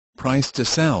Price to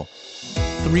sell: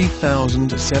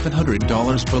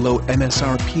 $3,700 below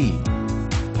MSRP.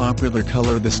 Popular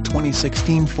color: this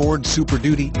 2016 Ford Super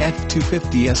Duty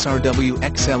F-250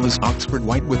 SRW XL is Oxford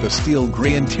white with a steel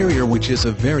grey interior, which is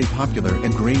a very popular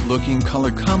and great-looking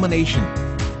color combination.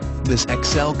 This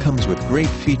XL comes with great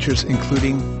features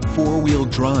including 4-wheel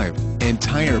drive and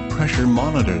tire pressure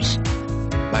monitors.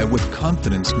 Buy with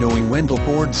confidence knowing Wendle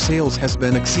Ford Sales has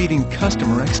been exceeding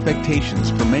customer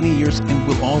expectations for many years and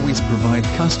will always provide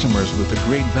customers with a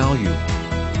great value.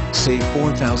 Save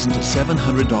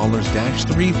 $4,700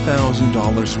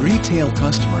 $3,000 retail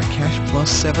customer cash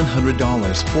plus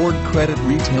 $700 Ford credit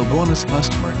retail bonus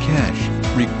customer cash,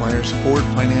 requires Ford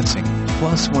financing,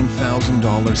 plus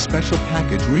 $1,000 special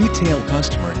package retail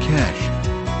customer cash.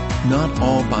 Not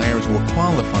all buyers will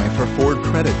qualify for Ford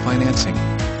credit financing.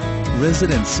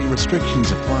 Residency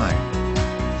restrictions apply.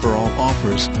 For all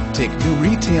offers, take new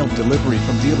retail delivery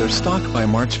from dealer stock by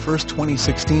March 1,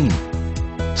 2016.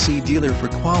 See dealer for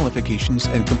qualifications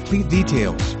and complete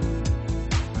details.